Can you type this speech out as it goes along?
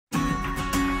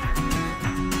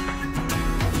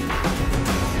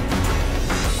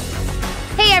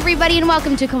everybody, and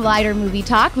welcome to Collider Movie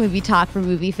Talk for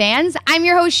movie fans. I'm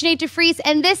your host, Sinead DeFries,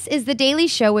 and this is the daily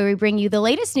show where we bring you the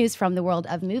latest news from the world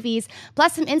of movies,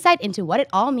 plus some insight into what it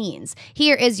all means.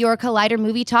 Here is your Collider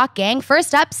Movie Talk gang.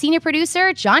 First up, senior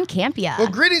producer Jon Campea. Well,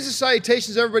 greetings and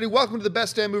salutations, everybody. Welcome to the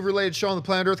best damn movie-related show on the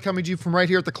planet Earth, coming to you from right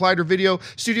here at the Collider Video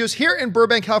Studios here in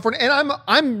Burbank, California, and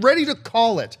I'm ready to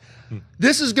call it.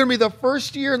 This is going to be the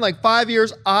first year in like 5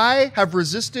 years I have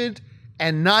resisted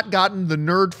and not gotten the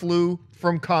nerd flu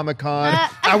from Comic-Con.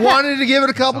 I wanted to give it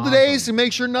a couple of days to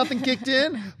make sure nothing kicked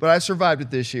in, but I survived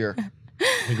it this year.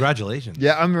 Congratulations.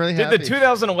 Yeah, I'm really happy. Did the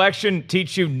 2000 election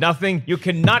teach you nothing? You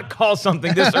cannot call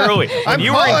something this early. When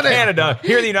you were in Canada,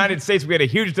 here in the United States, we had a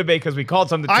huge debate because we called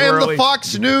something too early. I am the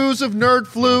Fox News of nerd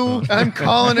flu. I'm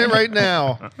calling it right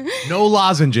now. No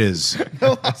lozenges.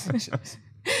 No lozenges.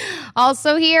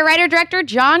 Also here, writer-director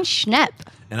Jon Schnepp.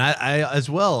 And I as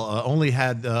well, only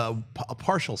had a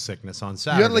partial sickness on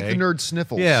Saturday. You had like the nerd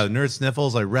sniffles. Yeah, nerd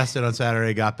sniffles. I rested on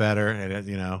Saturday, got better,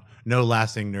 and no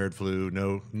lasting nerd flu,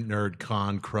 no nerd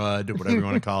con crud, whatever you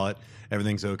want to call it.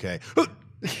 Everything's okay.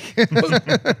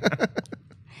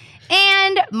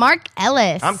 And Mark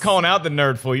Ellis. I'm calling out the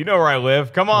nerd flu. You know where I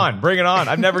live. Come on, bring it on.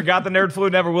 I've never got the nerd flu,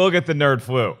 never will get the nerd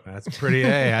flu. That's pretty,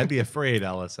 hey, I'd be afraid,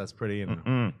 Ellis. That's pretty,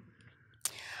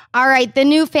 All right, the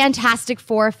new Fantastic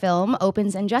Four film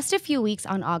opens in just a few weeks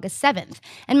on August 7th,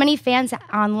 and many fans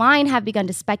online have begun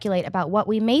to speculate about what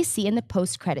we may see in the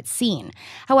post-credits scene.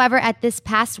 However, at this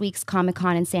past week's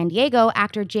Comic-Con in San Diego,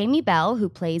 actor Jamie Bell, who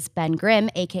plays Ben Grimm,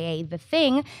 aka The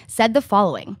Thing, said the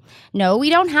following: "No, we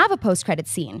don't have a post-credits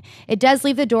scene. It does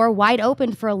leave the door wide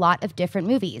open for a lot of different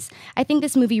movies. I think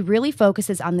this movie really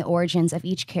focuses on the origins of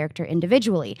each character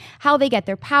individually, how they get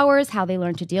their powers, how they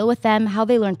learn to deal with them, how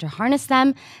they learn to harness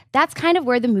them. That's kind of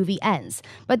where the movie ends.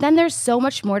 But then there's so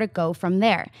much more to go from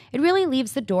there. It really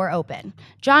leaves the door open."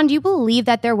 Jon, do you believe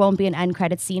that there won't be an end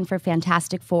credit scene for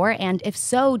Fantastic Four? And if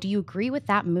so, do you agree with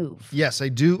that move? Yes, I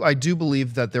do. I do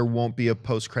believe that there won't be a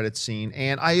post-credit scene,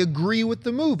 and I agree with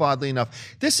the move, oddly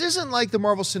enough. This isn't like the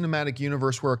Marvel Cinematic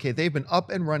Universe where, okay, they've been up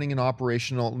and running and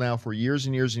operational now for years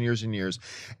and years and years and years.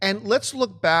 And let's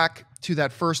look back to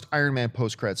that first Iron Man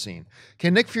post-credit scene.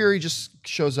 Okay, Nick Fury just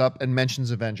shows up and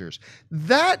mentions Avengers.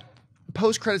 That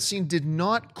post-credit scene did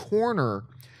not corner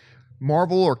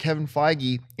Marvel or Kevin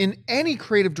Feige in any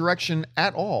creative direction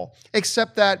at all,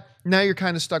 except that now you're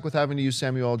kind of stuck with having to use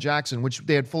Samuel L. Jackson, which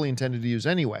they had fully intended to use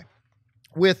anyway.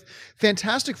 With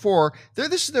Fantastic Four,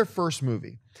 this is their first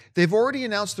movie. They've already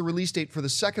announced the release date for the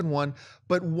second one,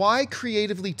 but why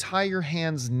creatively tie your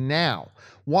hands now?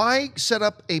 Why set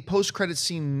up a post-credit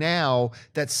scene now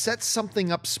that sets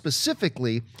something up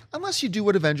specifically, unless you do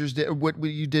what Avengers did, what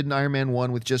you did in Iron Man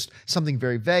 1 with just something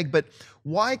very vague, but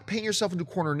why paint yourself into a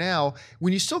corner now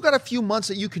when you still got a few months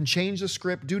that you can change the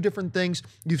script, do different things,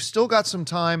 you've still got some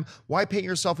time, why paint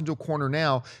yourself into a corner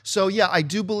now? So yeah, I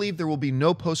do believe there will be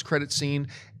no post-credit scene,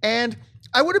 and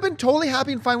I would have been totally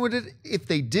happy and fine with it if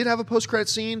they did have a post-credit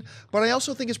scene, but I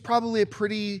also think it's probably a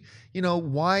pretty,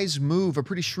 wise move, a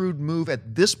pretty shrewd move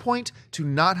at this point to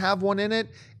not have one in it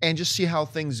and just see how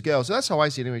things go. So that's how I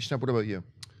see it anyway. Schnepp, what about you?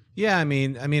 Yeah, I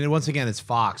mean, once again, it's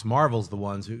Fox. Marvel's the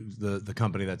ones the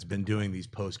company that's been doing these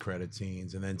post-credit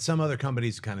scenes, and then some other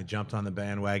companies kind of jumped on the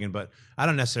bandwagon, but I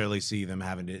don't necessarily see them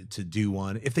having to do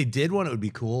one. If they did one, it would be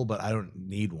cool, but I don't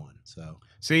need one, so...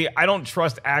 See, I don't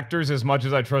trust actors as much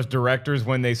as I trust directors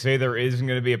when they say there isn't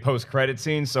going to be a post-credit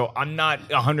scene, so I'm not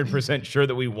 100% sure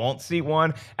that we won't see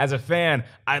one. As a fan,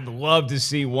 I'd love to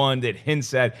see one that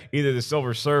hints at either the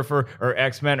Silver Surfer or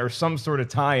X-Men or some sort of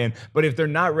tie-in, but if they're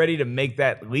not ready to make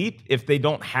that leap, if they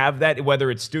don't have that,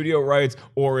 whether it's studio rights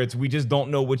or it's we just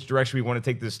don't know which direction we want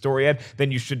to take this story at,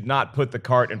 then you should not put the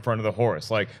cart in front of the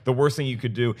horse. Like, the worst thing you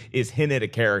could do is hint at a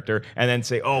character and then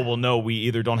say, oh, well, no, we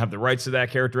either don't have the rights to that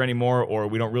character anymore,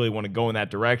 or we don't really want to go in that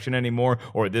direction anymore,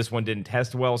 or this one didn't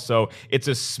test well. So it's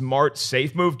a smart,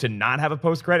 safe move to not have a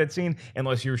post-credit scene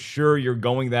unless you're sure you're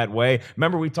going that way.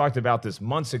 Remember, we talked about this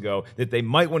months ago, that they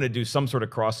might want to do some sort of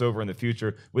crossover in the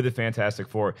future with the Fantastic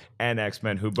Four and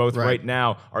X-Men, who both right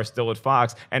now are still at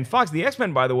Fox. And Fox, the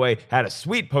X-Men, by the way, had a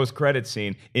sweet post-credit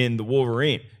scene in the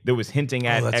Wolverine that was hinting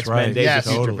at X-Men Days of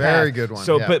Future Past. Very good one.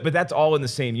 So, but that's all in the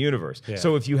same universe. Yeah.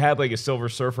 So if you had like a Silver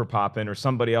Surfer pop in or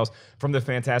somebody else from the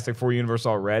Fantastic Four universe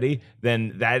already,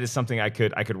 then that is something I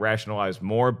could rationalize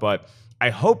more. But I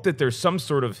hope that there's some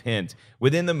sort of hint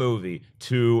within the movie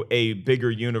to a bigger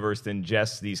universe than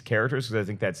just these characters, because I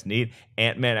think that's neat.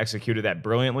 Ant-Man executed that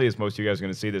brilliantly, as most of you guys are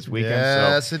going to see this weekend.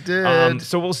 Yes, it did.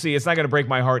 So we'll see. It's not going to break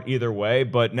my heart either way,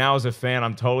 but now as a fan,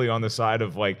 I'm totally on the side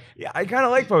of like, yeah, I kind of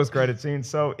like post-credit scenes,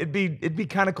 so it'd be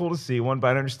kind of cool to see one,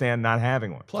 but I understand not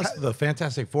having one. Plus, the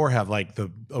Fantastic Four have like the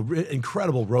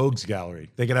incredible rogues gallery.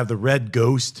 They could have the Red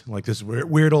Ghost, like this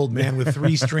weird old man with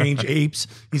 3 strange apes.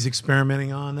 He's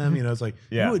experimenting on them. You know, it's like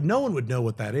no one would know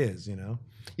what that is. You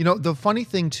know, the funny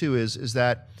thing too is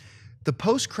that the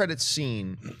post-credit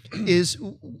scene is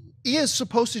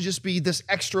supposed to just be this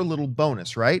extra little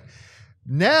bonus, right?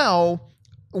 Now,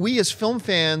 we as film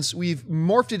fans, we've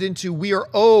morphed it into we are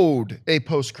owed a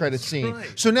post-credit scene.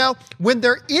 Right. So now, when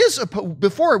there is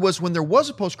before it was when there was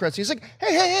a post-credit scene, it's like,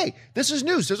 hey, this is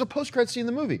news. There's a post-credit scene in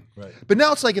the movie. Right. But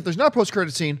now it's like, if there's not a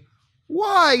post-credit scene,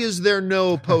 why is there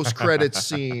no post-credit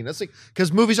scene? That's like,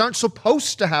 because movies aren't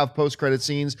supposed to have post-credit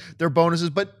scenes. They're bonuses,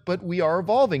 but we are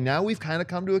evolving. Now we've kind of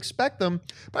come to expect them.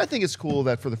 But I think it's cool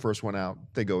that for the first one out,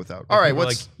 they go without. All right,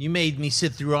 what's... Like, you made me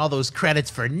sit through all those credits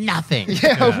for nothing.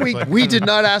 Yeah, we did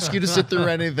not ask you to sit through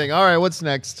anything. All right, what's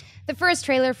next? The first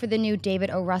trailer for the new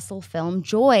David O. Russell film,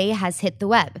 Joy, has hit the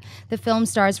web. The film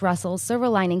stars Russell's Silver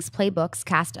Linings Playbook's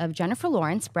cast of Jennifer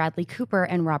Lawrence, Bradley Cooper,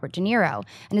 and Robert De Niro,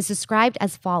 and is described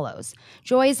as follows.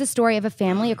 Joy is the story of a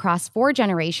family across 4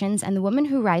 generations and the woman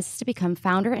who rises to become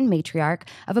founder and matriarch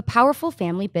of a powerful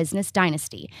family business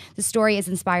dynasty. The story is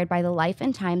inspired by the life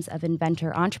and times of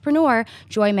inventor-entrepreneur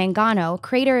Joy Mangano,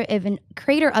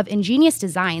 creator of ingenious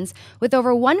designs with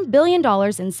over $1 billion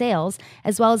in sales,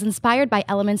 as well as inspired by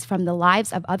elements from the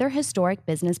lives of other historic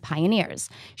business pioneers.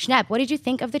 Schnepp, what did you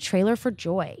think of the trailer for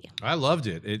Joy? I loved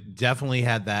it. It definitely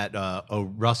had that a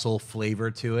Russell flavor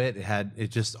to it.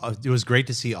 It was great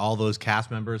to see all those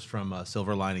cast members from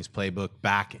Silver Linings Playbook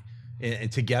back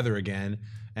together again,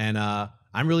 and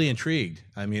I'm really intrigued.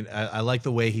 I mean, I like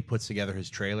the way he puts together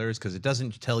his trailers, because it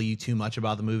doesn't tell you too much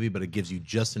about the movie, but it gives you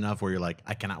just enough where you're like,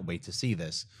 I cannot wait to see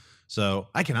this. So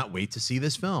I cannot wait to see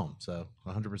this film. So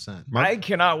 100%. I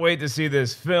cannot wait to see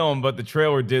this film, but the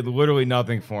trailer did literally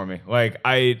nothing for me. Like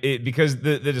because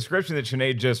the description that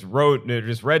Sinead just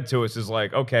read to us is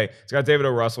like, okay, it's got David O.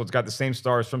 Russell, it's got the same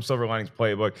stars from Silver Linings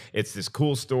Playbook. It's this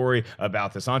cool story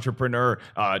about this entrepreneur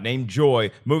named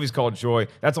Joy. Movie's called Joy.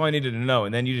 That's all I needed to know.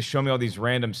 And then you just show me all these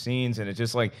random scenes, and it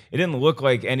just like it didn't look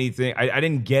like anything. I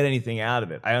didn't get anything out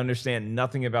of it. I understand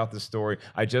nothing about the story.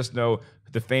 I just know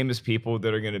the famous people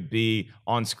that are going to be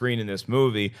on screen in this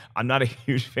movie. I'm not a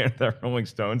huge fan of that Rolling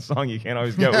Stones song. You can't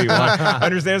always get what you want. I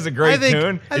understand it's a great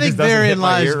tune. I think therein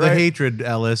lies the hatred,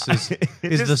 Ellis,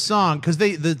 is the song. Because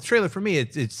the trailer for me,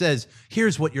 it says,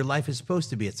 here's what your life is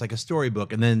supposed to be. It's like a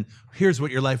storybook. And then here's what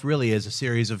your life really is, a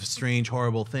series of strange,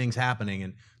 horrible things happening.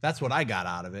 And that's what I got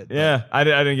out of it. Yeah, I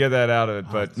didn't get that out of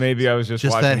it, but maybe I was just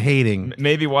watching. That hating.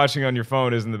 Maybe watching on your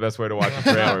phone isn't the best way to watch a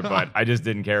trailer, but I just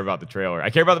didn't care about the trailer.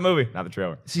 I care about the movie, not the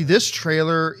trailer. See, this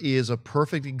trailer is a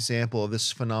perfect example of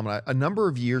this phenomenon. A number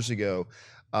of years ago,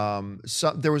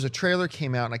 there was a trailer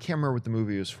came out, and I can't remember what the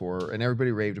movie was for, and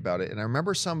everybody raved about it. And I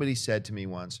remember somebody said to me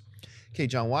once, okay,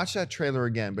 John, watch that trailer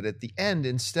again. But at the end,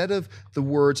 instead of the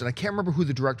words, and I can't remember who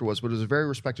the director was, but it was a very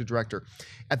respected director.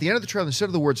 At the end of the trailer, instead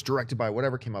of the words directed by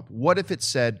whatever came up, what if it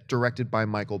said directed by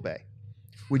Michael Bay?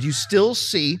 Would you still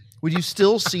see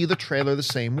the trailer the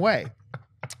same way?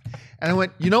 And I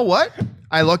went, you know what?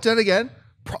 I looked at it again.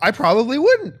 I probably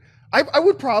wouldn't. I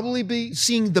would probably be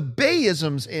seeing the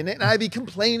Bayisms in it, and I'd be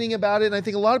complaining about it, and I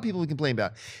think a lot of people would complain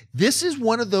about it. This is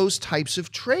one of those types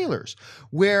of trailers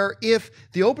where if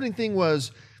the opening thing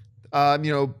was,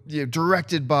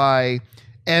 directed by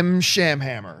M.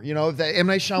 Shamhammer, if the M.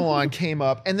 Night Shyamalan came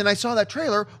up, and then I saw that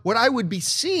trailer, what I would be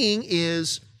seeing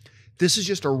is this is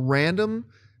just a random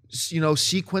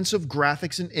sequence of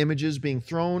graphics and images being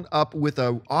thrown up with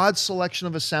an odd selection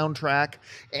of a soundtrack,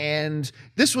 and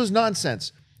this was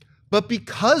nonsense. But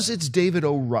because it's David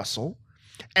O. Russell,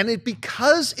 and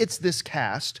because it's this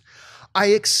cast,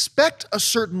 I expect a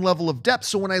certain level of depth.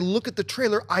 So when I look at the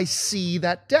trailer, I see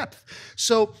that depth.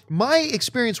 So my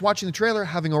experience watching the trailer,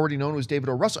 having already known it was David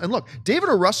O. Russell, and look, David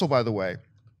O. Russell, by the way,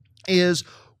 is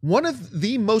one of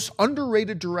the most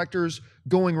underrated directors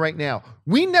going right now.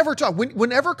 We never talk,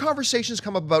 whenever conversations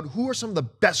come up about who are some of the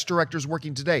best directors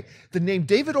working today, the name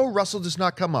David O. Russell does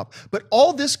not come up. But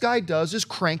all this guy does is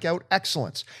crank out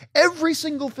excellence. Every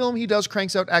single film he does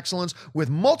cranks out excellence with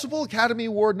multiple Academy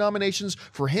Award nominations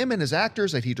for him and his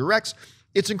actors that he directs.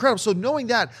 It's incredible. So knowing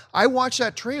that, I watched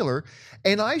that trailer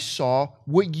and I saw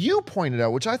what you pointed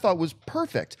out, which I thought was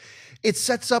perfect. It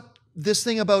sets up this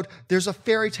thing about there's a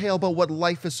fairy tale about what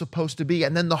life is supposed to be,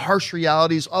 and then the harsh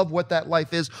realities of what that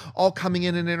life is all coming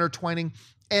in and intertwining.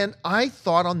 And I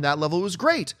thought on that level it was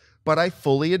great, but I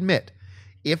fully admit,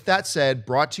 if that said,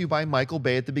 brought to you by Michael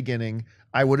Bay at the beginning,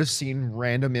 I would have seen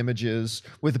random images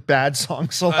with bad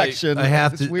song selection. I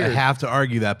have It's to weird. I have to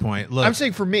argue that point. Look, I'm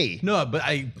saying for me. no, but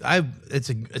it's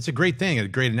a great thing, a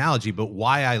great analogy. But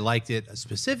why I liked it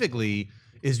specifically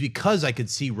is because I could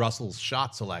see Russell's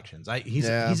shot selections. He's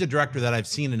a director that I've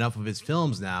seen enough of his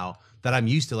films now that I'm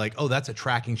used to, like, oh, that's a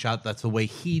tracking shot. That's the way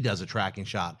he does a tracking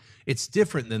shot. It's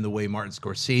different than the way Martin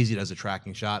Scorsese does a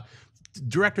tracking shot.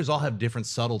 Directors all have different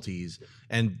subtleties,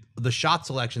 and the shot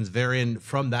selections therein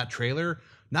from that trailer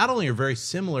not only are very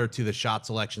similar to the shot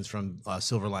selections from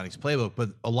Silver Linings Playbook, but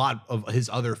a lot of his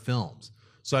other films.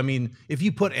 So, I mean, if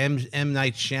you put M.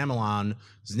 Night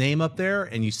Shyamalan's name up there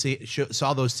and you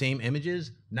saw those same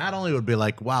images, not only would it be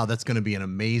like, wow, that's going to be an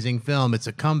amazing film. It's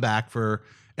a comeback for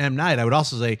M. Night. I would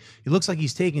also say it looks like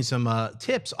he's taking some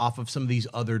tips off of some of these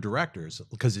other directors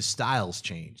because his style's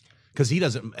changed.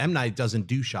 Because M. Night doesn't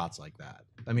do shots like that.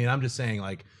 I mean, I'm just saying,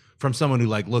 like, from someone who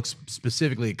like looks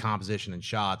specifically at composition and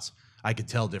shots, I could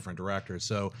tell different directors.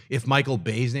 So if Michael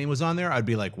Bay's name was on there, I'd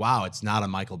be like, wow, it's not a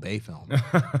Michael Bay film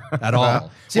at all.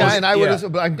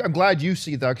 I'm glad you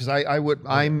see that, because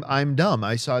I'm dumb.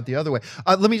 I saw it the other way.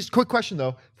 Quick question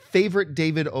though. Favorite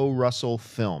David O. Russell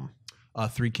film?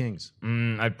 Three Kings.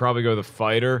 I'd probably go The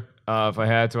Fighter if I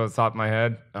had to, off the top of my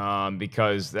head,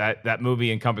 because that movie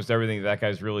encompassed everything that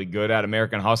guy's really good at.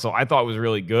 American Hustle, I thought was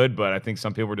really good, but I think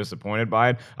some people were disappointed by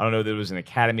it. I don't know that it was an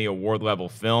Academy Award level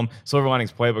film. Silver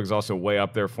Linings Playbook is also way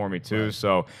up there for me too. Right.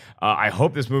 So I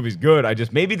hope this movie's good.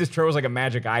 Maybe this trailer was like a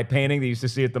magic eye painting that you used to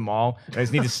see at the mall. I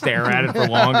just need to stare at it for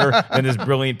longer, and this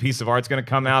brilliant piece of art's going to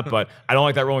come out. But I don't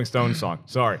like that Rolling Stones song.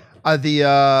 Sorry.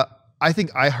 I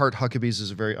think I Heart Huckabees is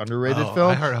a very underrated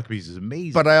film. I Heart Huckabees is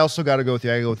amazing. But I also got to go with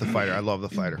you. I go with The Fighter. I love The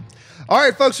Fighter. All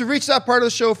right, folks, we've reached that part of the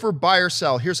show for buy or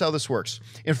sell. Here's how this works.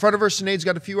 In front of her, Sinead's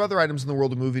got a few other items in the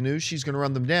world of movie news. She's going to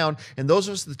run them down, and those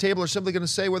of us at the table are simply going to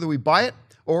say whether we buy it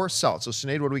or sell it. So,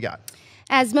 Sinead, what do we got?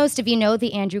 As most of you know,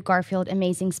 the Andrew Garfield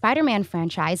Amazing Spider-Man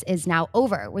franchise is now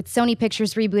over, with Sony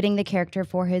Pictures rebooting the character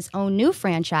for his own new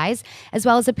franchise, as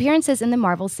well as appearances in the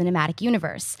Marvel Cinematic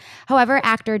Universe. However,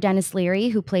 actor Dennis Leary,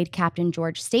 who played Captain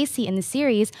George Stacy in the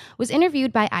series, was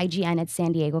interviewed by IGN at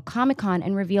San Diego Comic-Con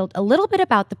and revealed a little bit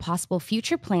about the possible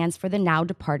future plans for the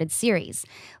now-departed series.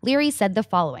 Leary said the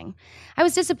following: "I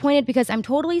was disappointed because I'm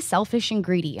totally selfish and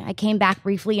greedy. I came back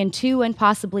briefly in 2 and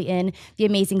possibly in The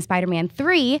Amazing Spider-Man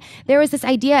 3. There was this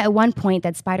idea at one point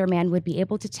that Spider-Man would be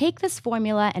able to take this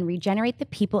formula and regenerate the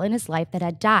people in his life that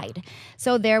had died.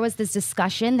 So there was this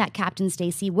discussion that Captain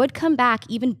Stacy would come back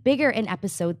even bigger in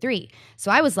episode 3.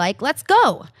 So I was like, let's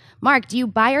go. Mark, do you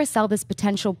buy or sell this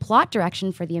potential plot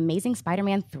direction for The Amazing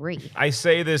Spider-Man 3? I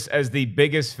say this as the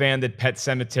biggest fan that Pet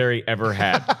Sematary ever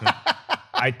had.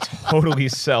 I totally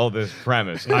sell this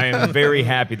premise. I am very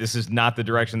happy this is not the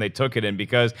direction they took it in,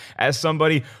 because as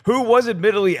somebody who was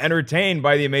admittedly entertained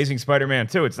by The Amazing Spider-Man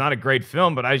 2, it's not a great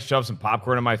film, but I shoved some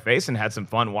popcorn in my face and had some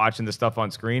fun watching the stuff on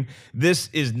screen. This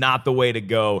is not the way to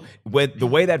go. With the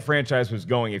way that franchise was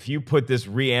going, if you put this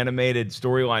reanimated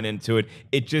storyline into it,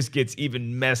 it just gets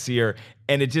even messier.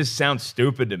 And it just sounds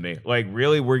stupid to me. Like,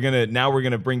 really, we're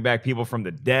gonna bring back people from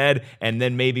the dead, and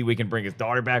then maybe we can bring his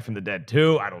daughter back from the dead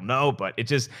too. I don't know, but it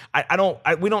just,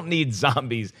 we don't need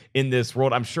zombies in this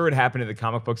world. I'm sure it happened in the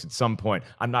comic books at some point.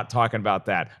 I'm not talking about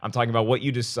that. I'm talking about what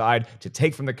you decide to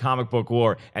take from the comic book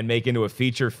lore and make into a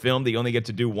feature film that you only get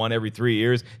to do one every 3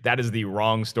 years. That is the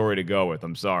wrong story to go with.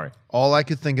 I'm sorry. All I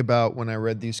could think about when I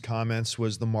read these comments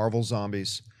was the Marvel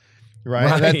zombies.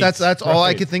 Right. That's all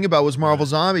I could think about was Marvel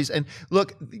Zombies. And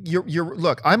look,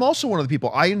 look, I'm also one of the people.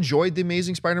 I enjoyed The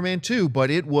Amazing Spider-Man 2, but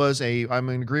I'm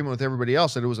in agreement with everybody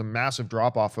else that it was a massive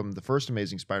drop off from the first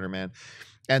Amazing Spider-Man.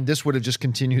 And this would have just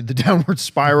continued the downward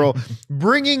spiral,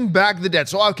 bringing back the dead.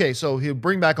 So he'll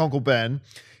bring back Uncle Ben.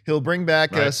 He'll bring back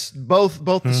both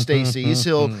the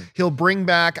Stacys. He'll bring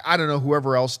back, I don't know,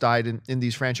 whoever else died in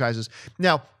these franchises.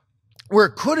 Now, where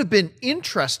it could have been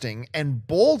interesting and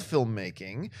bold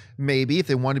filmmaking, maybe if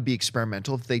they wanted to be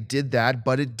experimental, if they did that,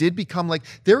 but it did become like,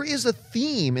 there is a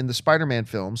theme in the Spider-Man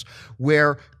films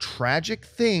where tragic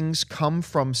things come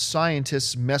from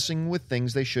scientists messing with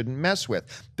things they shouldn't mess with.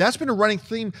 That's been a running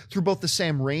theme through both the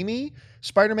Sam Raimi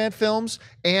Spider-Man films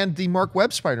and the Mark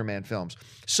Webb Spider-Man films.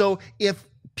 So if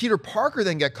Peter Parker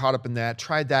then get caught up in that,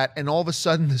 tried that, and all of a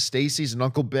sudden the Stacys and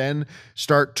Uncle Ben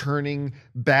start turning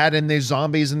bad and they're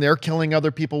zombies and they're killing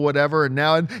other people, whatever. And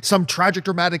now in some tragic,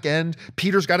 dramatic end,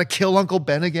 Peter's got to kill Uncle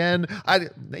Ben again.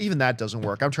 Even that doesn't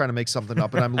work. I'm trying to make something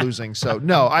up and I'm losing. So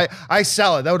no, I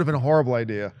sell it. That would have been a horrible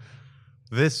idea.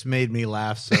 This made me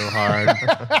laugh so hard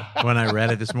when I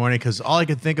read it this morning because all I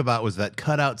could think about was that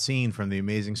cutout scene from The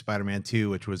Amazing Spider-Man 2,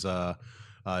 which was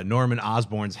Norman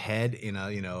Osborn's head in a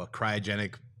a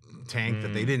cryogenic tank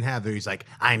that they didn't have there. He's like,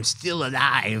 I'm still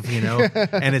alive,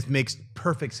 and it makes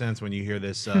perfect sense when you hear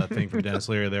this thing from Dennis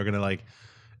Leary. They're gonna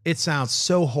it sounds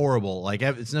so horrible. Like,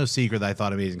 it's no secret that I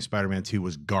thought Amazing Spider-Man 2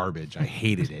 was garbage. I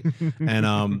hated it.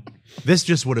 And this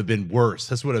just would have been worse.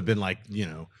 This would have been like,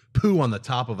 poo on the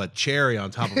top of a cherry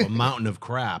on top of a mountain of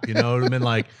crap. It would have been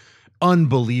like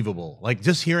unbelievable. Like,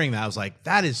 just hearing that, I was like,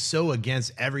 that is so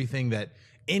against anything that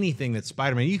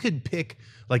Spider-Man. You could pick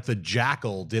like the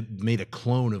Jackal made a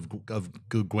clone of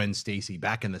Gwen Stacy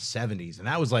back in the 70s, and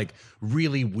that was like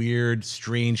really weird,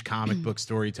 strange comic book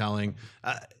storytelling.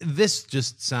 This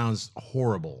just sounds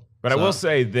horrible. But I will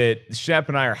say that Shep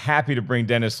and I are happy to bring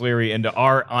Dennis Leary into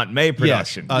our Aunt May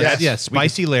production. Yes,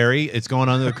 Spicy Larry. It's going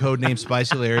under the code name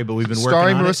Spicy Larry, but we've been working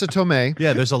starring on Marissa Tomei.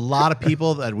 Yeah, there's a lot of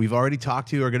people that we've already talked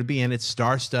to are going to be in it.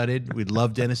 Star-studded. We'd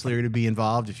love Dennis Leary to be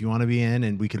involved if you want to be in,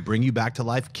 and we could bring you back to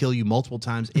life, kill you multiple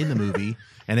times in the movie,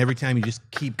 and every time you just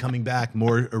keep coming back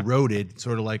more eroded,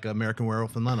 sort of like American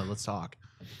Werewolf in London. Let's talk.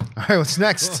 All right, what's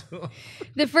next?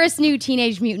 The first new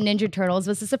Teenage Mutant Ninja Turtles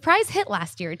was a surprise hit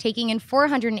last year, taking in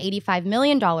 $485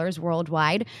 million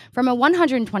worldwide from a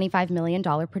 $125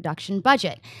 million production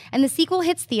budget. And the sequel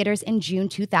hits theaters in June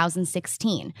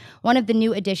 2016. One of the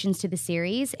new additions to the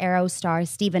series, Arrow star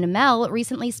Stephen Amell,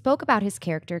 recently spoke about his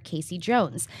character Casey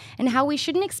Jones and how we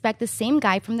shouldn't expect the same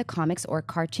guy from the comics or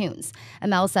cartoons.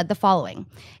 Amell said the following: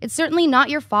 "It's certainly not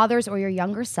your father's or your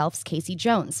younger self's Casey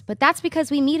Jones, but that's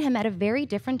because we meet him at a very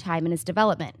different time in his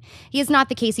development. He is not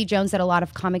the Casey Jones that a lot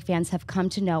of comic fans have come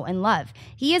to know and love.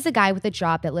 He is a guy with a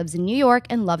job that lives in New York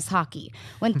and loves hockey.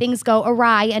 When things go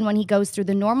awry and when he goes through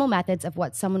the normal methods of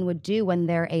what someone would do when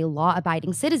they're a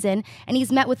law-abiding citizen and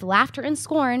he's met with laughter and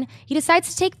scorn, he decides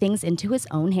to take things into his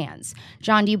own hands."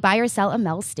 John, do you buy or sell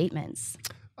Amell's statements?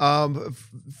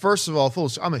 First of all,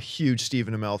 I'm a huge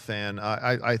Stephen Amell fan.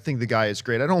 I think the guy is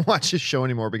great. I don't watch his show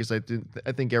anymore because I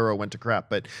think Arrow went to crap,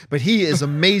 but he is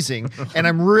amazing, and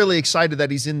I'm really excited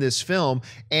that he's in this film.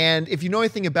 And if you know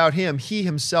anything about him, he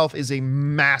himself is a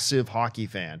massive hockey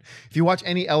fan. If you watch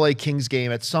any LA Kings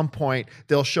game, at some point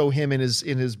they'll show him in his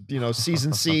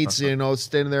season seats,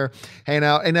 standing there hanging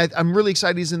out. And I'm really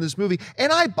excited he's in this movie,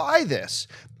 and I buy this.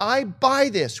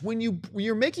 When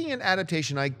you're making an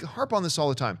adaptation, I harp on this all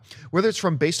the time, whether it's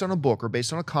based on a book or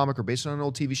based on a comic or based on an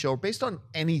old TV show or based on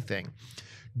anything.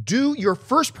 Your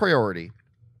first priority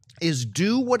is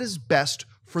do what is best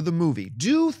for the movie.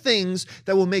 Do things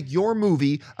that will make your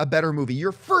movie a better movie.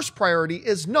 Your first priority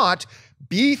is not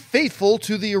be faithful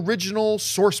to the original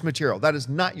source material. That is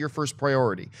not your first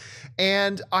priority.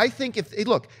 And I think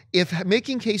if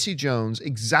making Casey Jones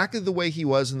exactly the way he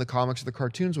was in the comics or the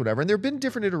cartoons, whatever, and there have been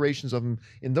different iterations of him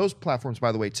in those platforms,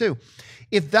 by the way, too.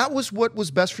 If that was what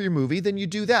was best for your movie, then you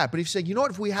do that. But if you say, you know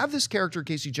what, if we have this character,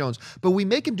 Casey Jones, but we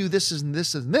make him do this and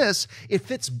this and this, it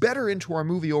fits better into our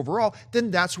movie overall,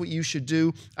 then that's what you should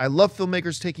do. I love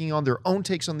filmmakers taking on their own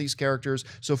takes on these characters.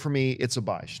 So for me, it's a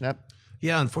buy. Schnepp?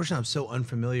 Yeah, unfortunately, I'm so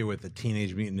unfamiliar with the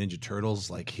Teenage Mutant Ninja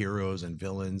Turtles, like heroes and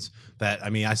villains, that,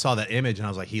 I saw that image and I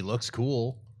was like, he looks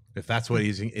cool. If that's what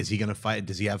is he going to fight?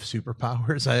 Does he have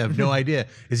superpowers? I have no idea.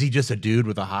 Is he just a dude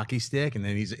with a hockey stick? And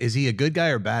then is he a good guy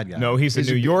or bad guy? No, he's a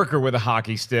New Yorker with a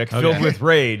hockey stick filled with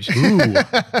rage. Ooh. All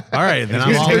right, then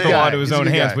he's I'm all going to take the in. law to his own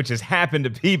hands, guy. which has happened to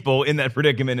people in that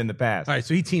predicament in the past. All right,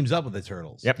 so he teams up with the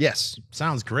Turtles. Yep. Yes.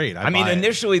 Sounds great. I mean,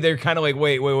 initially they're kind of like,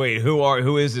 wait,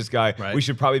 who is this guy? Right. We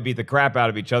should probably beat the crap out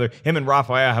of each other. Him and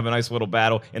Raphael have a nice little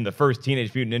battle in the first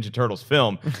Teenage Mutant Ninja Turtles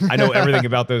film. I know everything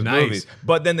about those Nice. movies,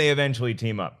 but then they eventually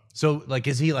team up. So, like,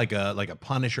 is he like a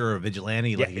Punisher or a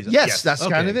vigilante? Like, Yes, that's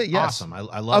kind of it. Yes. Awesome. I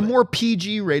love a it. more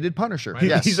PG rated Punisher.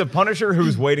 Yes. He's a Punisher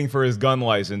who's waiting for his gun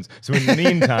license. So in the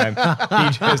meantime,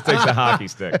 he just takes a hockey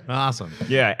stick. Awesome.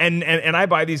 Yeah, and I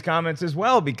buy these comments as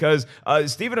well because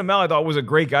Stephen Amell I thought was a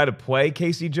great guy to play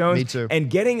Casey Jones. Me too. And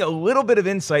getting a little bit of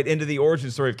insight into the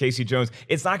origin story of Casey Jones.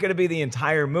 It's not going to be the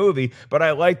entire movie, but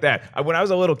I like that. When I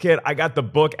was a little kid, I got the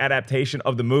book adaptation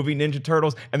of the movie Ninja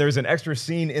Turtles, and there's an extra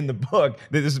scene in the book.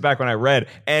 This is back when I read,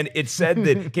 and it said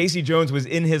that Casey Jones was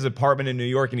in his apartment in New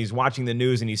York, and he's watching the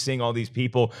news, and he's seeing all these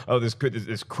people,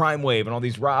 this crime wave and all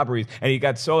these robberies, and he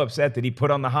got so upset that he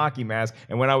put on the hockey mask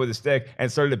and went out with a stick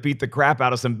and started to beat the crap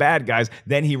out of some bad guys.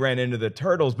 Then he ran into the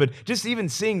Turtles. But just even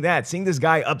seeing this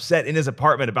guy upset in his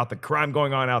apartment about the crime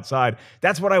going on outside,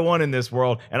 that's what I want in this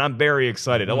world, and I'm very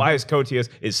excited. Elias Koteas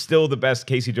is still the best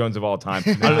Casey Jones of all time.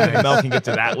 I don't think Amell can get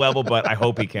to that level, but I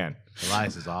hope he can.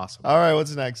 Elias is awesome. All right,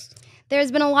 what's next? There's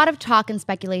been a lot of talk and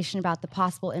speculation about the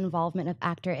possible involvement of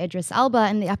actor Idris Elba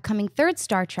in the upcoming third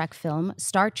Star Trek film,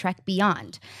 Star Trek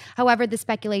Beyond. However, the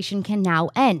speculation can now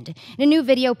end. In a new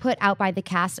video put out by the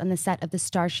cast on the set of the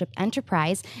Starship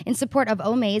Enterprise in support of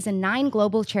Omaze and 9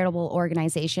 global charitable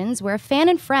organizations where a fan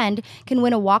and friend can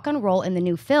win a walk-on role in the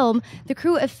new film, the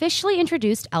crew officially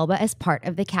introduced Elba as part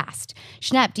of the cast.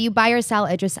 Schnepp, do you buy or sell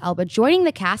Idris Elba joining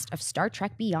the cast of Star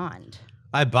Trek Beyond?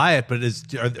 I buy it, but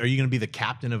are you going to be the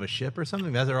captain of a ship or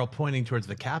something? They're all pointing towards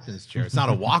the captain's chair. It's not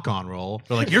a walk-on role.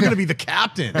 They're like, you're going to be the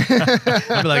captain.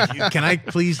 I'd be like, can I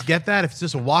please get that? If it's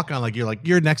just a walk-on,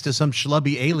 you're next to some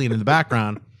schlubby alien in the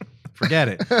background, forget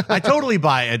it. I totally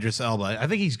buy Idris Elba. I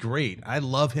think he's great. I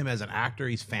love him as an actor.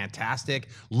 He's fantastic.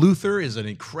 Luther is an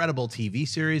incredible TV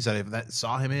series that I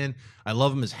saw him in. I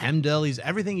love him as Hemdell. He's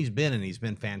everything he's been in. He's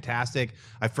been fantastic.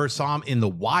 I first saw him in The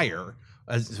Wire.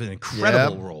 It's an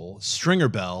incredible role. Stringer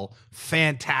Bell,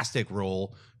 fantastic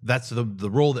role. That's the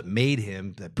role that made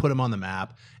him, that put him on the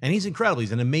map. And he's incredible.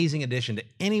 He's an amazing addition to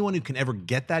anyone who can ever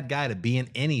get that guy to be in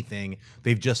anything.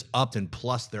 They've just upped and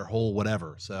plussed their whole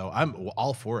whatever. So I'm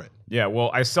all for it. Yeah, well,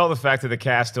 I sell the fact that the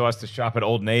cast still has to shop at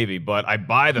Old Navy, but I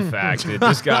buy the fact that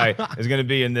this guy is going to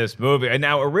be in this movie. And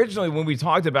now, originally, when we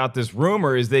talked about this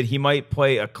rumor is that he might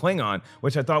play a Klingon,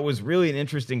 which I thought was really an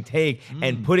interesting take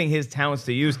and putting his talents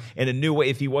to use in a new way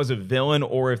if he was a villain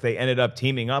or if they ended up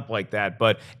teaming up like that.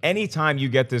 But anytime you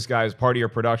get this guy as part of your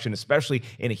production, especially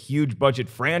in a huge budget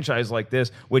franchise like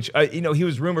this, which, he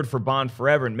was rumored for Bond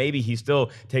forever, and maybe he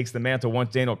still takes the mantle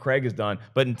once Daniel Craig is done.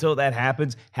 But until that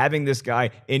happens, having this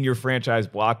guy in your franchise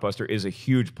blockbuster is a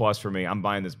huge plus for me. I'm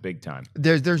buying this big time.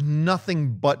 There's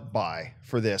nothing but buy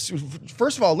for this.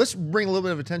 First of all, let's bring a little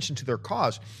bit of attention to their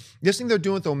cause. This thing they're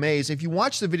doing with Omaze, if you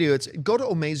watch the video, go to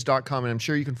omaze.com and I'm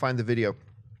sure you can find the video.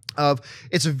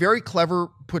 It's a very clever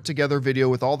put together video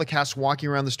with all the cast walking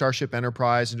around the Starship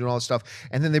Enterprise and doing all this stuff,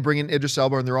 and then they bring in Idris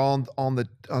Elba and they're all on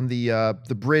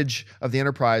the bridge of the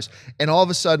Enterprise, and all of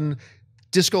a sudden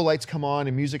disco lights come on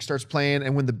and music starts playing,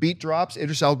 and when the beat drops,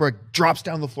 Idris Elba drops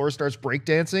down the floor, starts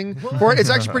breakdancing for it. It's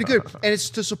actually pretty good, and it's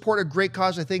to support a great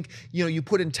cause. I think you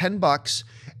put in $10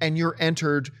 and you're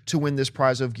entered to win this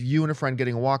prize of you and a friend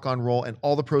getting a walk-on role, and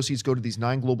all the proceeds go to these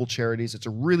 9 global charities. It's a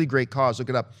really great cause. Look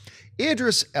it up.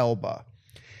 Idris Elba.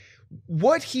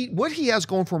 What he has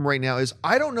going for him right now is,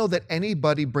 I don't know that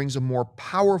anybody brings a more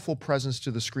powerful presence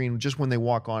to the screen just when they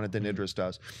walk on it than Idris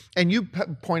does. And you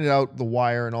pointed out The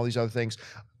Wire and all these other things.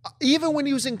 Even when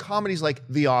he was in comedies like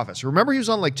The Office. Remember he was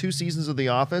on 2 seasons of The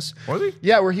Office? Was he?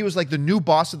 Yeah, where he was the new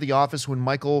boss of The Office when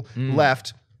Michael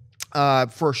left.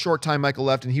 For a short time, Michael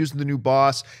left, and he was the new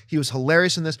boss. He was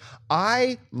hilarious in this.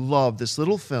 I love this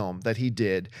little film that he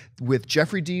did with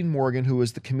Jeffrey Dean Morgan, who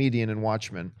was the comedian in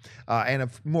Watchmen, and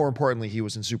more importantly, he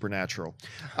was in Supernatural.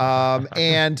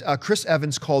 And Chris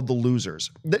Evans called The Losers.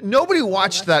 Nobody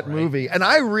watched that movie, and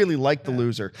I really liked The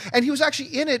Loser. And he was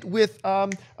actually in it with why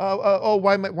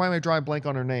am I drawing a blank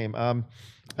on her name?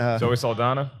 Zoe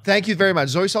Saldana. Thank you very much.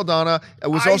 Zoe Saldana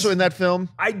was also in that film.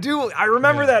 I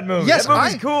remember that movie. Yes, that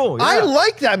movie's cool. Yeah. I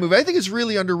like that movie. I think it's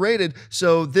really underrated.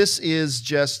 So this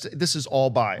is all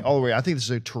buy all the way. I think this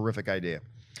is a terrific idea.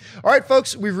 All right,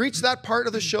 folks, we've reached that part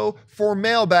of the show for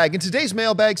Mailbag. And today's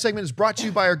Mailbag segment is brought to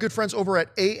you by our good friends over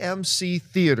at AMC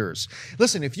Theaters.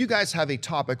 Listen, if you guys have a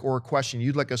topic or a question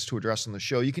you'd like us to address on the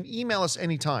show, you can email us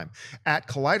anytime at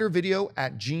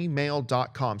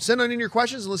collidervideo@gmail.com. Send on in your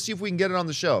questions and let's see if we can get it on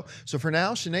the show. So for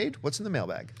now, Sinead, what's in the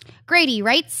mailbag? Grady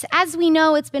writes, as we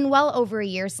know, it's been well over a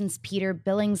year since Peter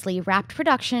Billingsley wrapped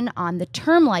production on the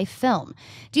Term Life film.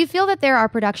 Do you feel that there are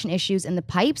production issues in the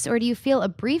pipes, or do you feel a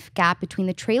brief gap between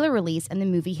the trailer release and the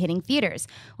movie hitting theaters,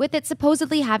 with it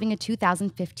supposedly having a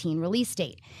 2015 release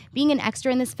date? Being an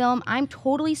extra in this film, I'm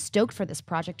totally stoked for this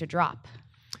project to drop.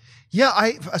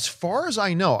 Yeah, as far as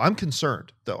I know, I'm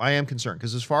concerned, though. I am concerned,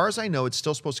 because as far as I know, it's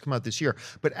still supposed to come out this year.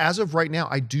 But as of right now,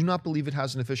 I do not believe it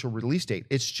has an official release date.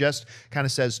 It's just kind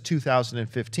of says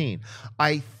 2015.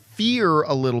 I fear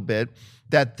a little bit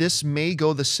that this may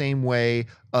go the same way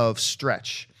of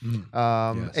Stretch. Yes.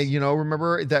 And,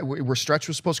 remember that where Stretch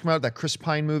was supposed to come out, that Chris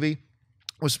Pine movie?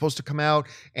 was supposed to come out,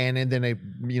 and then it,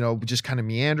 just kind of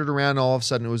meandered around. And all of a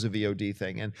sudden, it was a VOD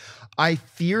thing, and I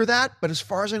fear that. But as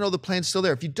far as I know, the plan's still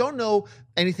there. If you don't know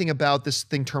anything about this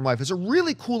thing, Term Life, it's a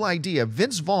really cool idea.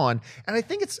 Vince Vaughn, and I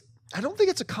don't think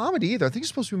it's a comedy either. I think it's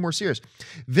supposed to be more serious.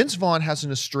 Vince Vaughn has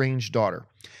an estranged daughter,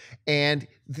 and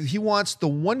he wants the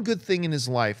one good thing in his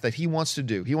life that he wants to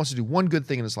do. He wants to do one good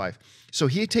thing in his life. So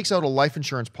he takes out a life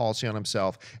insurance policy on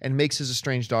himself and makes his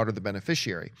estranged daughter the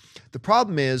beneficiary. The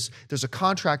problem is there's a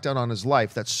contract out on his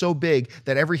life that's so big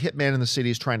that every hitman in the city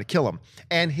is trying to kill him.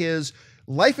 And his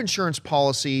life insurance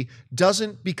policy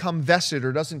doesn't become vested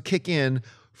or doesn't kick in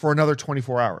for another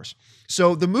 24 hours.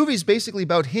 So the movie's basically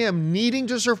about him needing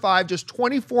to survive just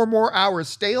 24 more hours,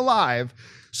 stay alive,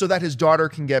 so that his daughter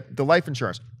can get the life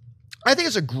insurance. I think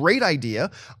it's a great idea.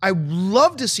 I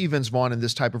love to see Vince Vaughn in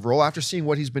this type of role after seeing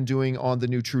what he's been doing on the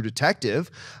new True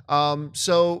Detective.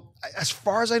 So as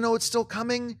far as I know, it's still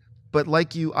coming. But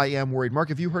like you, I am worried. Mark,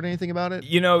 have you heard anything about it?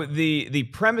 The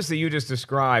premise that you just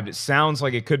described sounds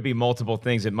like it could be multiple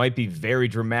things. It might be very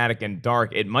dramatic and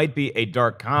dark. It might be a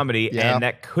dark comedy, and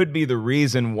that could be the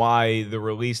reason why the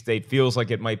release date feels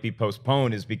like it might be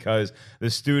postponed, is because the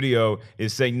studio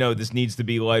is saying, no, this needs to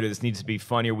be lighter, this needs to be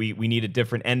funnier, we need a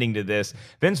different ending to this.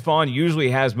 Vince Vaughn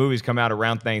usually has movies come out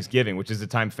around Thanksgiving, which is the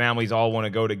time families all want to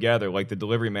go together, like The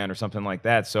Delivery Man or something like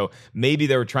that. So maybe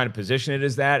they were trying to position it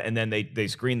as that, and then they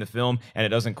screen the film and it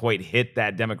doesn't quite hit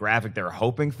that demographic they're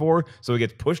hoping for, so it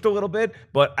gets pushed a little bit.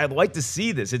 But I'd like to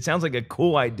see this. It sounds like a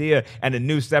cool idea and a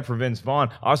new step for Vince Vaughn.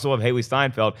 I also love Haley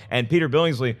Steinfeld, and Peter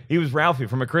Billingsley. He was Ralphie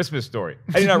from A Christmas Story.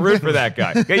 How do you not root for that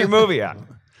guy? Get your movie out.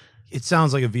 It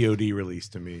sounds like a VOD release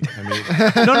to me. I mean,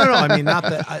 no. I mean, not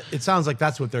that. It sounds like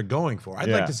that's what they're going for. I'd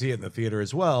like to see it in the theater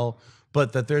as well,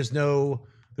 but that there's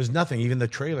nothing. Even the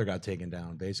trailer got taken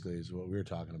down, basically, is what we were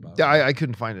talking about. Yeah, I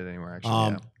couldn't find it anywhere,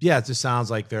 actually. It just sounds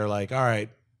like they're like, all right,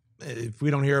 if we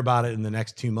don't hear about it in the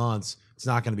next 2 months, it's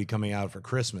not going to be coming out for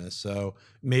Christmas. So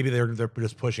maybe they're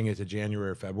just pushing it to January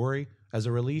or February as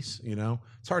a release.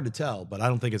 It's hard to tell, but I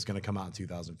don't think it's going to come out in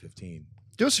 2015.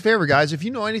 Do us a favor, guys. If you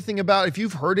know anything about, if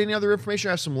you've heard any other information,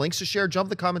 have some links to share, jump in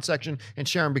the comment section and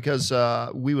share them, because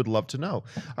we would love to know.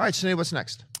 All right, Sinead, what's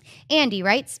next? Andy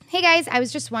writes, hey guys, I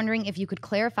was just wondering if you could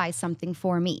clarify something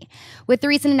for me. With the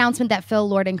recent announcement that Phil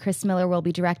Lord and Chris Miller will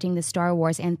be directing the Star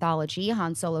Wars anthology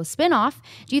Han Solo spinoff,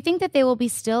 do you think that they will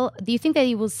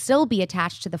still be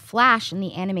attached to The Flash in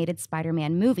the animated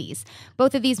Spider-Man movies?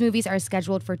 Both of these movies are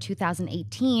scheduled for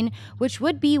 2018, which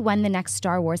would be when the next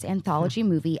Star Wars anthology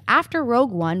movie after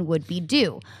Rogue One would be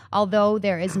due, although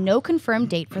there is no confirmed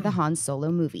date for the Han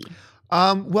Solo movie.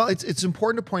 Well, it's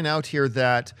important to point out here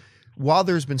that while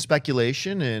there's been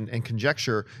speculation and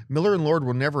conjecture, Miller and Lord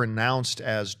were never announced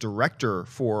as director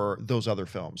for those other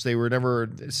films. They were never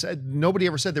said, nobody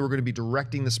ever said they were going to be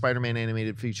directing the Spider-Man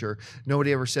animated feature.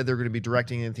 Nobody ever said they were going to be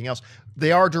directing anything else.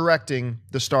 They are directing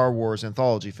the Star Wars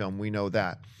anthology film. We know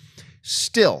that.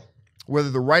 Still,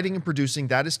 whether the writing and producing,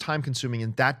 that is time consuming,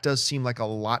 and that does seem like a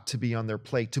lot to be on their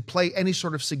plate to play any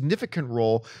sort of significant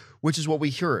role, which is what we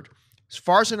heard. As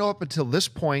far as I know, up until this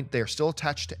point, they are still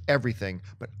attached to everything,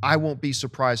 but I won't be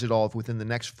surprised at all if within the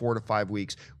next 4 to 5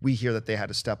 weeks, we hear that they had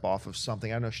to step off of something.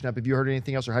 I don't know, Schnepp, have you heard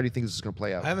anything else, or how do you think this is going to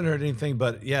play out? I haven't heard anything,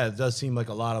 but yeah, it does seem like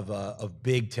a lot of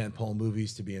big tentpole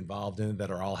movies to be involved in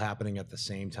that are all happening at the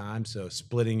same time. So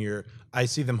I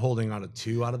see them holding on to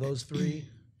 2 out of those 3.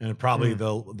 And probably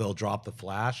they'll drop The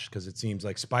Flash, because it seems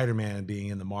like Spider-Man being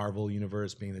in the Marvel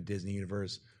universe, being in the Disney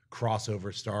universe,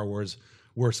 crossover Star Wars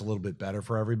works a little bit better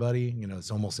for everybody.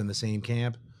 It's almost in the same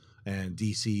camp. And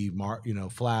DC,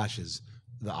 Flash is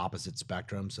the opposite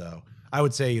spectrum. So I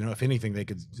would say, if anything, they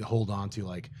could hold on to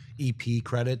like EP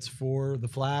credits for The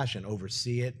Flash and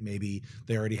oversee it. Maybe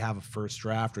they already have a first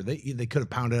draft, or they could have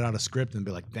pounded out a script and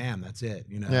be like, damn, that's it.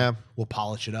 We'll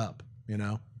polish it up.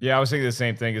 Yeah, I was thinking the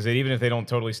same thing, is that even if they don't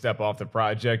totally step off the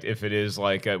project, if it is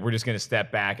like we're just going to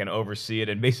step back and oversee it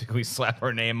and basically slap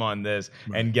our name on this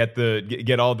and get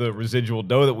all the residual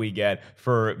dough that we get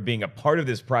for being a part of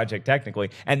this project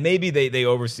technically, and maybe they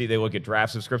oversee, they look at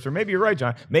drafts of scripts, or maybe you're right,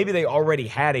 John, maybe they already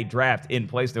had a draft in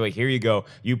place. They're like, here you go,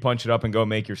 you punch it up and go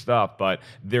make your stuff, but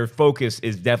their focus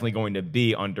is definitely going to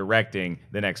be on directing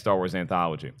the next Star Wars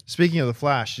anthology. Speaking of The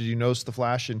Flash, did you notice The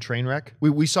Flash in Trainwreck?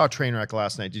 We saw Trainwreck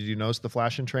last night. Did you notice The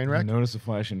Flash in Trainwreck? I noticed The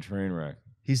Flash in Trainwreck.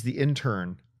 He's the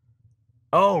intern.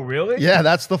 Oh, really? Yeah,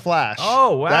 that's The Flash.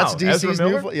 Oh, wow. That's DC's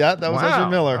new. Yeah, that was Ezra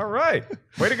Miller. All right.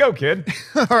 Way to go, kid.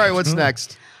 All right, what's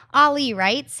next? Ali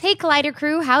writes, "Hey Collider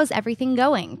crew, how's everything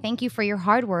going? Thank you for your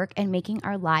hard work and making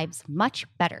our lives much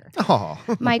better. Oh,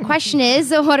 My question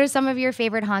is, what are some of your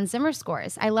favorite Hans Zimmer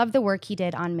scores? I love the work he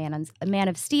did on Man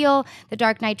of Steel, the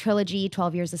Dark Knight trilogy,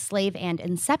 12 Years a Slave, and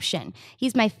Inception.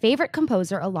 He's my favorite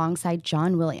composer alongside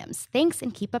John Williams. Thanks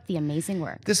and keep up the amazing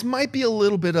work." this might be a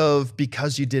little bit of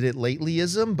because you did it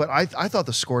latelyism, but I thought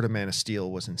the score to Man of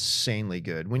Steel was insanely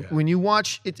good. When you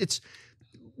watch it, it's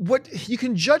what you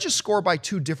can judge a score by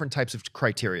two different types of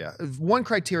criteria. One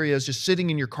criteria is just sitting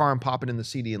in your car and popping in the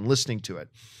CD and listening to it.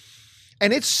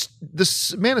 And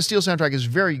the Man of Steel soundtrack is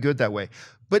very good that way.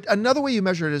 But another way you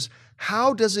measure it is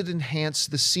how does it enhance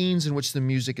the scenes in which the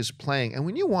music is playing? And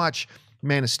when you watch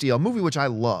Man of Steel, a movie which I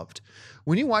loved,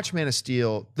 when you watch Man of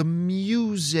Steel, the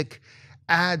music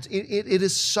adds, it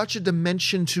is such a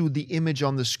dimension to the image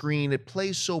on the screen. It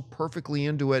plays so perfectly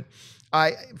into it.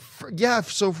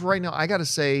 So for right now, I got to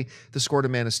say the score to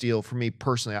Man of Steel for me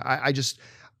personally,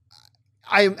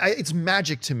 it's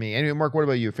magic to me. Anyway, Mark, what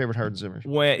about you? Favorite Hans Zimmer?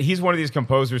 When he's one of these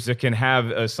composers that can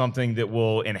have something that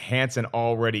will enhance an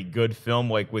already good film,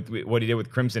 like with what he did with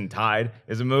Crimson Tide,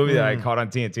 is a movie that I caught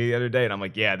on TNT the other day, and I'm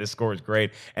like, yeah, this score is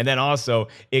great. And then also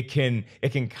it can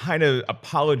kind of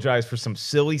apologize for some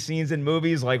silly scenes in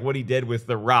movies, like what he did with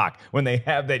The Rock when they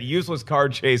have that useless car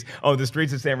chase on the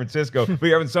streets of San Francisco. But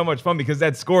you're having so much fun because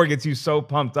that score gets you so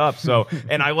pumped up. So,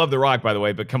 and I love The Rock, by the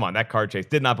way, but come on, that car chase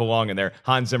did not belong in there.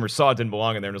 Hans Zimmer saw it didn't belong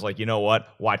in there and was like, you know what?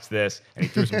 Watch this. And he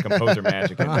threw some composer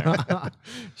magic in there.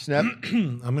 Schnepp?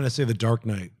 I'm going to say The Dark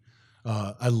Knight.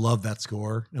 I love that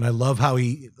score. And I love how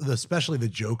especially the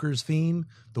Joker's theme,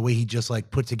 the way he just like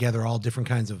put together all different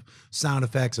kinds of sound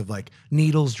effects of like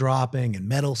needles dropping and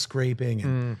metal scraping.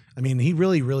 And I mean, he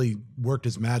really, really worked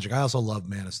his magic. I also love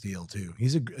Man of Steel too.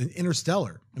 He's an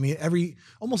Interstellar. I mean,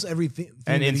 almost everything.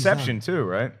 And Inception too,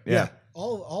 right? Yeah.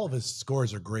 All of his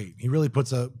scores are great. He really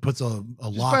puts a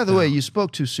lot. By the down. way, you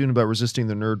spoke too soon about resisting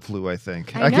the nerd flu, I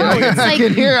think. I know. I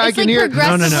can hear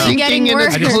progressively getting sinking in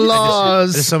worse. its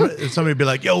claws. Somebody would be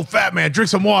like, "Yo, fat man, drink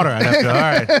some water." I'd have to, all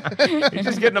right. He's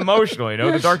just getting emotional, you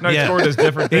know? The Dark Knight score does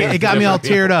different things. It got me all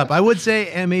teared up. I would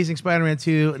say Amazing Spider-Man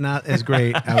 2, not as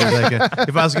great. I was like,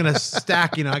 if I was going to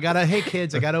stack, hey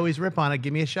kids, I got to always rip on it.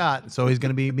 Give me a shot. It's always going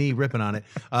to be me ripping on it.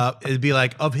 It'd be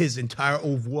like, of his entire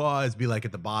au revoir, it'd be like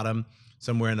at the bottom.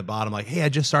 Somewhere in the bottom, like, hey, I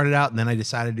just started out, and then I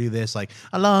decided to do this. Like,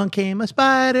 along came a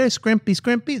spider, scrimpy,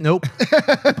 scrimpy. Nope.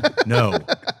 No.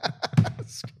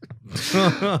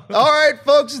 All right,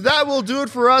 folks, that will do it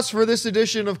for us for this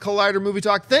edition of Collider Movie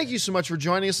Talk. Thank you so much for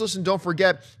joining us. Listen, don't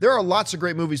forget, there are lots of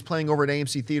great movies playing over at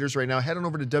AMC Theaters right now. Head on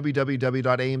over to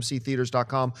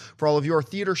www.amctheaters.com for all of your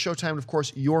theater, showtime, and, of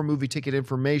course, your movie ticket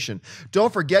information.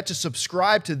 Don't forget to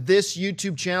subscribe to this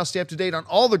YouTube channel. Stay up to date on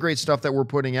all the great stuff that we're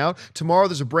putting out. Tomorrow,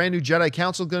 there's a brand new Jedi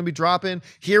Council going to be dropping.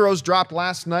 Heroes dropped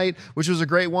last night, which was a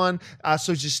great one.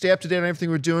 So just stay up to date on everything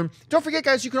we're doing. Don't forget,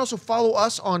 guys, you can also follow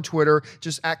us on Twitter,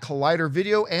 just at Collider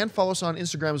Video, and follow us on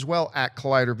Instagram as well at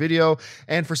Collider Video.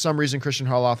 And for some reason, Christian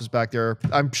Harloff is back there.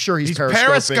 I'm sure he's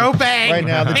periscoping right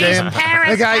now. The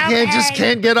guy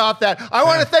can't get off that. I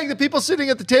want to thank the people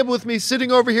sitting at the table with me,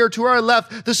 sitting over here to our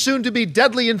left, the soon-to-be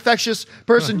deadly infectious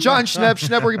person, Jon Schnepp.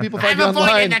 Schnepp, where can people find you online? I'm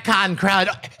avoiding the con crowd.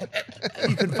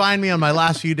 You can find me on my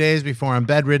last few days before I'm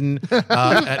bedridden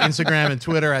at Instagram and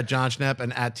Twitter at Jon Schnepp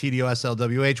and at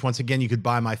TDOSLWH. Once again, you could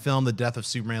buy my film, The Death of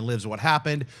Superman Lives, What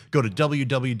Happened. Go to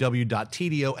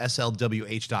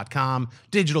www.tdoslwh.com.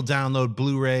 Digital download,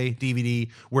 Blu-ray, DVD.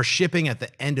 We're shipping at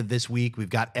the end of this week. We've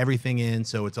got everything in,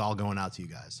 so it's all going out to you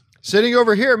guys. Sitting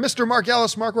over here, Mr. Mark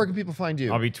Ellis. Mark, where can people find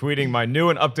you? I'll be tweeting my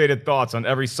new and updated thoughts on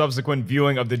every subsequent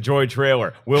viewing of the Joy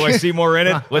trailer. Will I see more in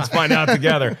it? Let's find out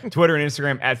together. Twitter and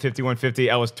Instagram at 5150.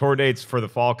 Ellis tour dates for the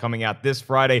fall coming out this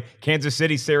Friday. Kansas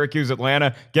City, Syracuse,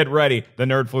 Atlanta. Get ready. The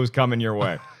nerd flu's coming your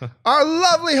way. Our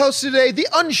lovely host today, the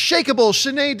unshakable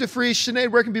Sinead DeFries.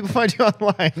 Sinead, where can people find you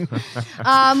online?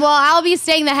 Well, I'll be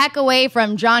staying the heck away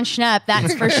from Jon Schnepp,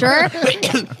 that's for sure.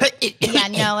 Yeah,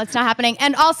 no, it's not happening.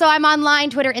 And also, I'm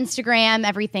online, Twitter, Instagram,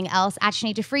 everything else, at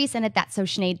Sinead DeFries and at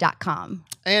thatsoshinead.com.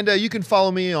 And you can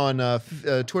follow me on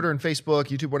Twitter and Facebook,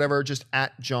 YouTube, whatever, just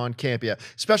at Jon Campea.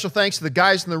 Special thanks to the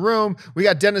guys in the room. We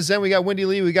got Dennis Zen, we got Wendy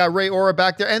Lee, we got Ray Ora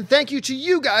back there. And thank you to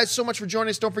you guys so much for joining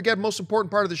us. Don't forget, most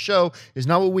important part of the show is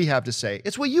not what we have to say.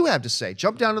 It's what you have to say.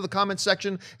 Jump down to the comments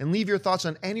section and leave your thoughts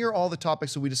on any or all the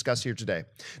topics that we discussed here today.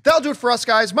 That'll do it for us,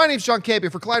 guys. My name's Jon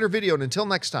Campea for Collider Video, and until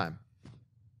next time,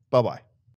 bye-bye.